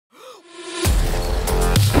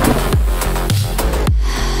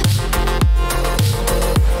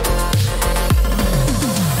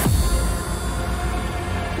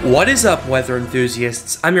What is up, weather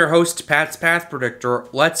enthusiasts? I'm your host, Pat's Path Predictor.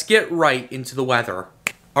 Let's get right into the weather.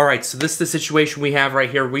 Alright, so this is the situation we have right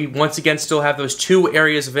here. We once again still have those two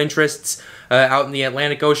areas of interests out in the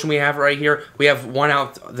Atlantic Ocean we have right here. We have one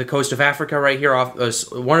out the coast of Africa right here,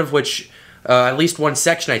 one of which, at least one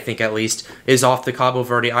section I think at least, is off the Cabo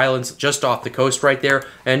Verde Islands, just off the coast right there.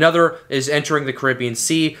 And another is entering the Caribbean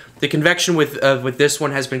Sea. The convection with this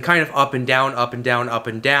one has been kind of up and down, up and down, up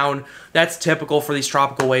and down. That's typical for these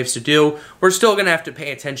tropical waves to do. We're still going to have to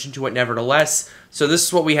pay attention to it nevertheless. So this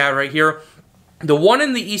is what we have right here. The one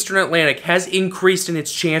in the Eastern Atlantic has increased in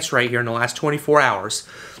its chance right here in the last 24 hours.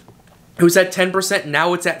 It was at 10%,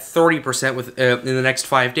 now it's at 30% in the next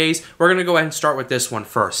 5 days. We're going to go ahead and start with this one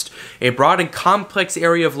first. A broad and complex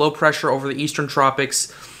area of low pressure over the eastern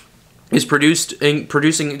tropics is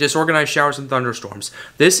producing disorganized showers and thunderstorms.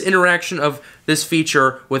 This interaction of this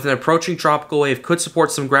feature with an approaching tropical wave could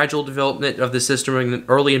support some gradual development of the system in the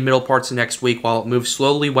early and middle parts of next week while it moves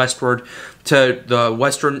slowly westward to the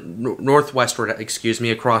northwestward,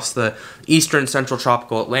 across the eastern central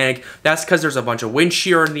tropical Atlantic. That's because there's a bunch of wind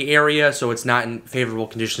shear in the area, so it's not in favorable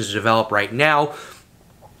conditions to develop right now.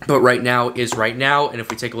 But right now is right now, and if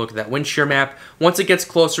we take a look at that wind shear map, once it gets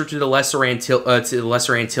closer to the Lesser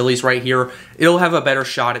Antilles right here, it'll have a better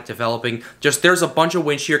shot at developing. Just there's a bunch of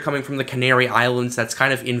wind shear coming from the Canary Islands that's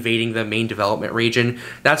kind of invading the main development region.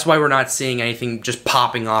 That's why we're not seeing anything just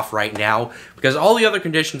popping off right now, because all the other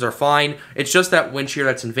conditions are fine. It's just that wind shear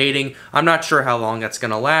that's invading. I'm not sure how long that's going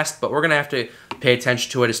to last, but we're going to have to pay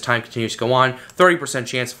attention to it as time continues to go on. 30%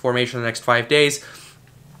 chance of formation in the next 5 days.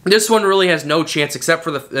 This one really has no chance except for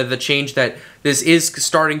the change that this is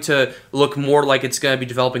starting to look more like it's going to be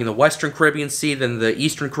developing in the Western Caribbean Sea than the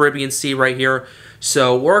Eastern Caribbean Sea right here.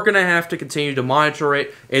 So we're going to have to continue to monitor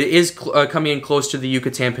it. It is coming in close to the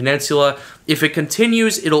Yucatan Peninsula. If it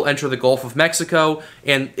continues, it'll enter the Gulf of Mexico,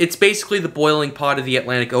 and it's basically the boiling pot of the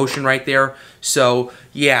Atlantic Ocean right there. So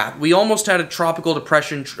yeah, we almost had a tropical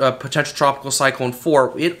depression, potential tropical cyclone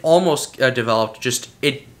 4. It almost developed, just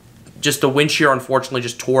the wind shear unfortunately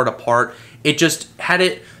just tore it apart. It just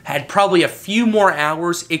had probably a few more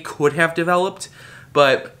hours it could have developed,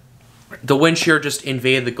 but the wind shear just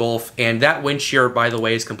invaded the Gulf, and that wind shear, by the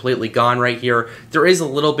way, is completely gone right here. There is a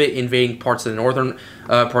little bit invading parts of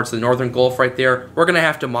the northern Gulf right there. We're gonna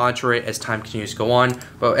have to monitor it as time continues to go on.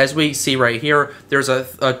 But as we see right here, there's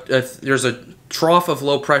a trough of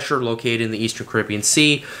low pressure located in the Eastern Caribbean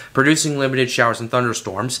Sea, producing limited showers and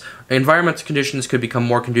thunderstorms. Environmental conditions could become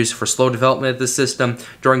more conducive for slow development of this system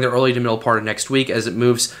during the early to middle part of next week as it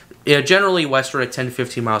moves generally westward at 10 to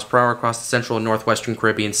 15 miles per hour across the central and northwestern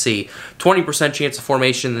Caribbean Sea. 20% chance of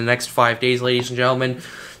formation in the next 5 days, ladies and gentlemen.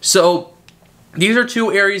 So these are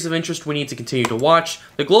two areas of interest we need to continue to watch.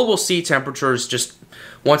 The global sea temperature is just,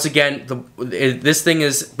 once again, this thing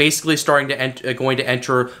is basically going to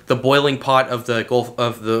enter the boiling pot of the Gulf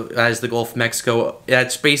the Gulf of Mexico.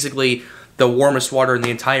 That's basically the warmest water in the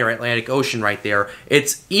entire Atlantic Ocean right there.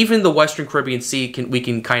 It's even the Western Caribbean Sea we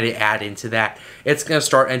can kind of add into that. It's going to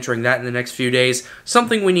start entering that in the next few days.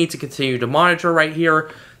 Something we need to continue to monitor right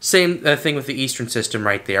here. Same thing with the Eastern system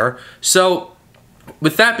right there. So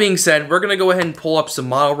with that being said, we're going to go ahead and pull up some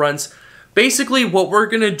model runs. Basically, what we're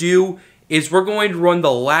going to do is we're going to run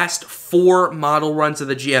the last 4 model runs of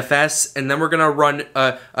the GFS, and then we're going to run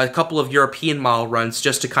a couple of European model runs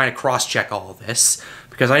just to kind of cross-check all of this.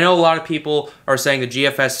 Because I know a lot of people are saying the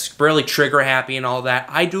GFS is really trigger-happy and all that.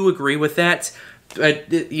 I do agree with that.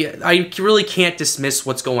 I really can't dismiss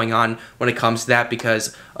what's going on when it comes to that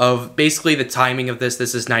because of basically the timing of this.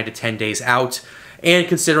 This is 9 to 10 days out. And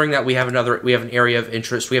considering that we have an area of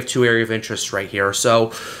interest, we have 2 areas of interest right here.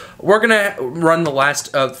 So we're going to run the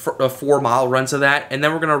last 4 model runs of that, and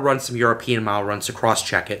then we're going to run some European model runs to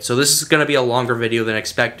cross-check it. So this is going to be a longer video than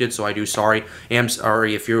expected, so I am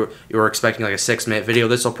sorry if you were expecting like a 6-minute video.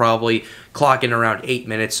 This will probably clock in around 8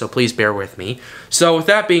 minutes, so please bear with me. So with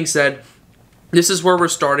that being said, this is where we're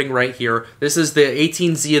starting right here. This is the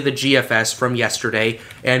 18Z of the GFS from yesterday.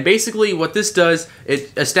 And basically what this does,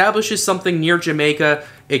 it establishes something near Jamaica.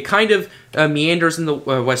 It kind of meanders in the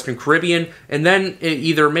Western Caribbean. And then it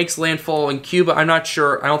either makes landfall in Cuba. I'm not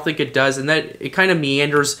sure. I don't think it does. And then it kind of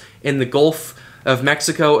meanders in the Gulf of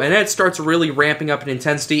Mexico, and then it starts really ramping up in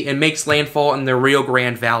intensity and makes landfall in the Rio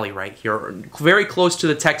Grande Valley right here, very close to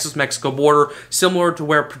the Texas-Mexico border, similar to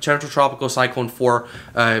where potential tropical cyclone 4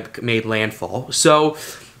 made landfall. So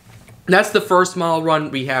That's the first model run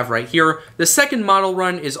we have right here. The second model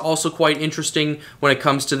run is also quite interesting when it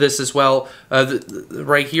comes to this as well.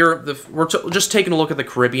 Right here, we're just taking a look at the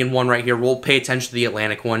Caribbean one right here. We'll pay attention to the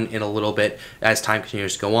Atlantic one in a little bit as time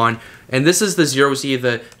continues to go on. And this is the 0Z,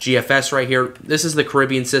 the GFS right here. This is the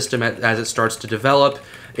Caribbean system as it starts to develop.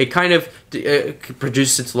 It kind of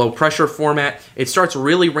produces its low pressure format. It starts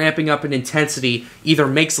really ramping up in intensity, either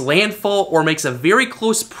makes landfall or makes a very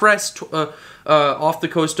close press off the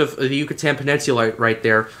coast of the Yucatan Peninsula right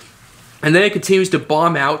there. And then it continues to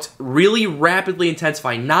bomb out, really rapidly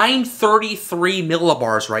intensify. 933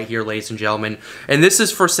 millibars right here, ladies and gentlemen. And this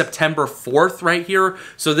is for September 4th right here.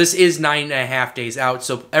 So this is 9.5 days out.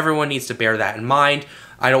 So everyone needs to bear that in mind.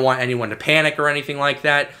 I don't want anyone to panic or anything like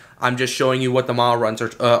that. I'm just showing you what the model runs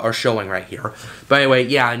are showing right here. But anyway,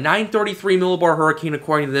 yeah, 933 millibar hurricane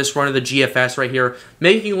according to this run of the GFS right here,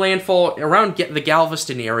 making landfall around the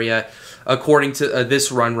Galveston area according to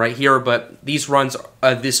this run right here. But these runs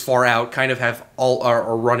this far out kind of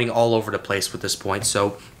are running all over the place at this point.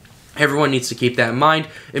 So everyone needs to keep that in mind.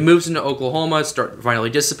 It moves into Oklahoma, finally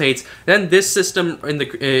dissipates. Then this system in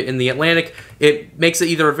the Atlantic, it makes it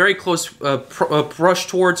either a very close brush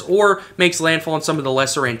towards or makes landfall in some of the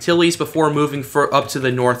Lesser Antilles before moving up to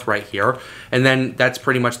the north right here. And then that's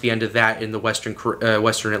pretty much the end of that in the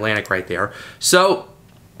Western Atlantic right there. So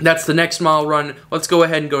that's the next model run. Let's go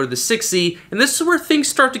ahead and go to the 6Z, and this is where things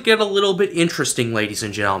start to get a little bit interesting, ladies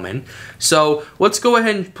and gentlemen. So let's go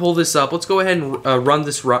ahead and pull this up. Let's go ahead and run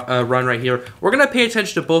this run right here. We're going to pay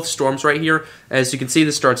attention to both storms right here. As you can see,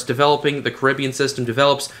 this starts developing. The Caribbean system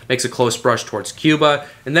develops, makes a close brush towards Cuba,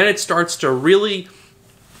 and then it starts to really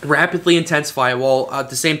rapidly intensify while at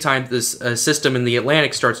the same time this system in the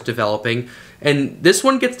Atlantic starts developing. And this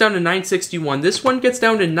one gets down to 961. This one gets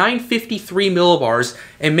down to 953 millibars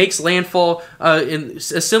and makes landfall in a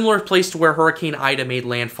similar place to where Hurricane Ida made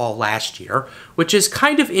landfall last year, which is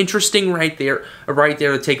kind of interesting right there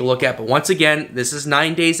to take a look at. But once again, this is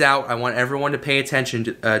 9 days out. I want everyone to pay attention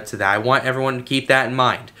to that. I want everyone to keep that in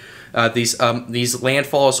mind. These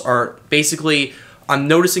landfalls are basically, I'm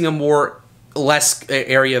noticing a less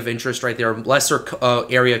area of interest right there, lesser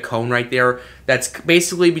area cone right there. That's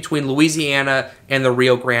basically between Louisiana and the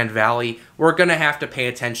Rio Grande Valley. We're going to have to pay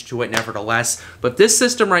attention to it nevertheless. But this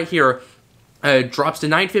system right here drops to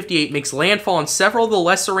 958, makes landfall in several of the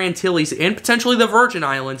Lesser Antilles and potentially the Virgin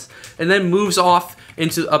Islands, and then moves off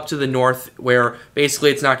up to the north, where basically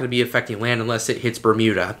it's not going to be affecting land unless it hits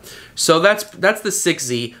Bermuda. So that's the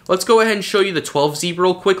 6Z. Let's go ahead and show you the 12Z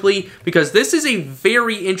real quickly, because this is a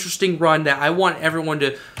very interesting run that I want everyone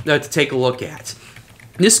to take a look at.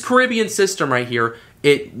 This Caribbean system right here,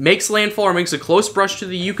 it makes landfall or makes a close brush to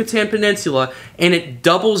the Yucatan Peninsula, and it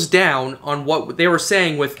doubles down on what they were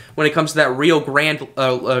saying when it comes to that Rio Grande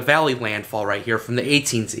Valley landfall right here from the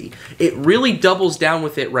 18Z. It really doubles down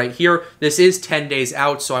with it right here. This is 10 days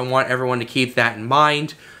out, so I want everyone to keep that in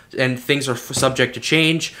mind, and things are subject to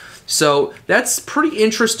change. So that's pretty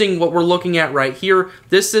interesting what we're looking at right here.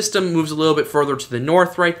 This system moves a little bit further to the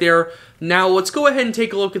north right there. Now let's go ahead and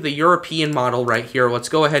take a look at the European model right here. Let's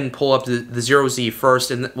go ahead and pull up the 0Z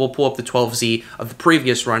first, and we'll pull up the 12Z of the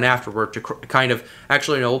previous run afterward to kind of,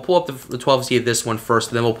 actually no, we'll pull up the 12Z of this one first,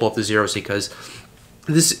 and then we'll pull up the 0Z, because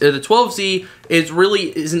the 12Z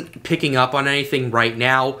isn't picking up on anything right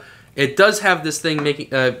now. It does have this thing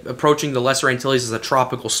approaching the Lesser Antilles as a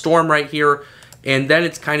tropical storm right here, and then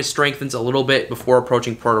it kind of strengthens a little bit before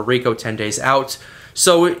approaching Puerto Rico 10 days out.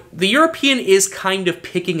 So the European is kind of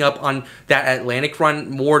picking up on that Atlantic run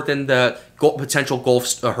more than the potential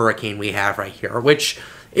Gulf hurricane we have right here, which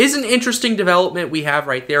is an interesting development we have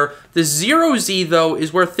right there. The 0Z, though,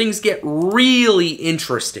 is where things get really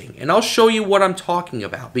interesting, and I'll show you what I'm talking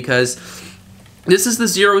about, because this is the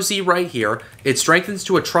 0Z right here. It strengthens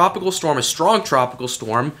to a tropical storm, a strong tropical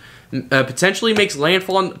storm, potentially makes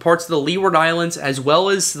landfall in parts of the Leeward Islands as well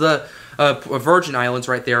as the Virgin Islands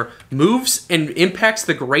right there, moves and impacts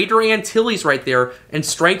the Greater Antilles right there, and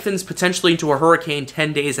strengthens potentially into a hurricane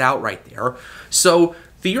 10 days out right there. So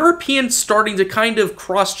the Europeans starting to kind of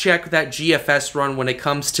cross-check that GFS run when it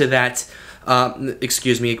comes to that, when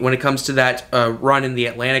it comes to that run in the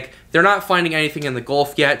Atlantic. They're not finding anything in the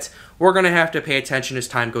Gulf yet. We're going to have to pay attention as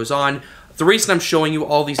time goes on. The reason I'm showing you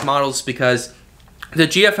all these models is because the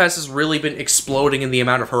GFS has really been exploding in the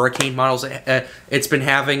amount of hurricane models it's been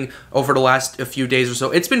having over the last few days or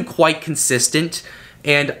so. It's been quite consistent,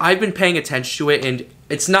 and I've been paying attention to it, and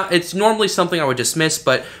it's normally something I would dismiss,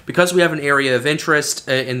 but because we have an area of interest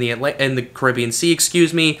in the Caribbean Sea,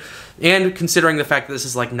 and considering the fact that this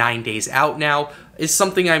is like 9 days out now, is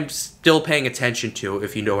something I'm still paying attention to,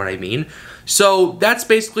 if you know what I mean. So that's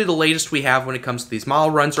basically the latest we have when it comes to these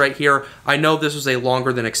model runs right here. I know this was a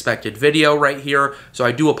longer than expected video right here, so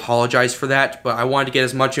I do apologize for that, but I wanted to get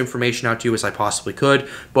as much information out to you as I possibly could.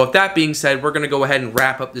 But with that being said, we're going to go ahead and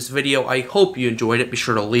wrap up this video. I hope you enjoyed it. Be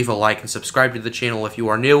sure to leave a like and subscribe to the channel if you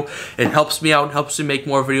are new. It helps me out and helps me make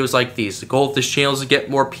more videos like these. The goal of this channel is to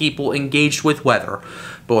get more people engaged with weather.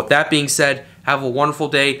 But with that being said, have a wonderful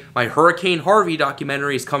day. My Hurricane Harvey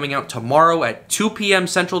documentary is coming out tomorrow at 2 p.m.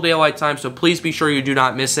 Central Daylight Time, so please be sure you do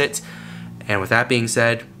not miss it. And with that being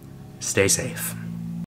said, stay safe.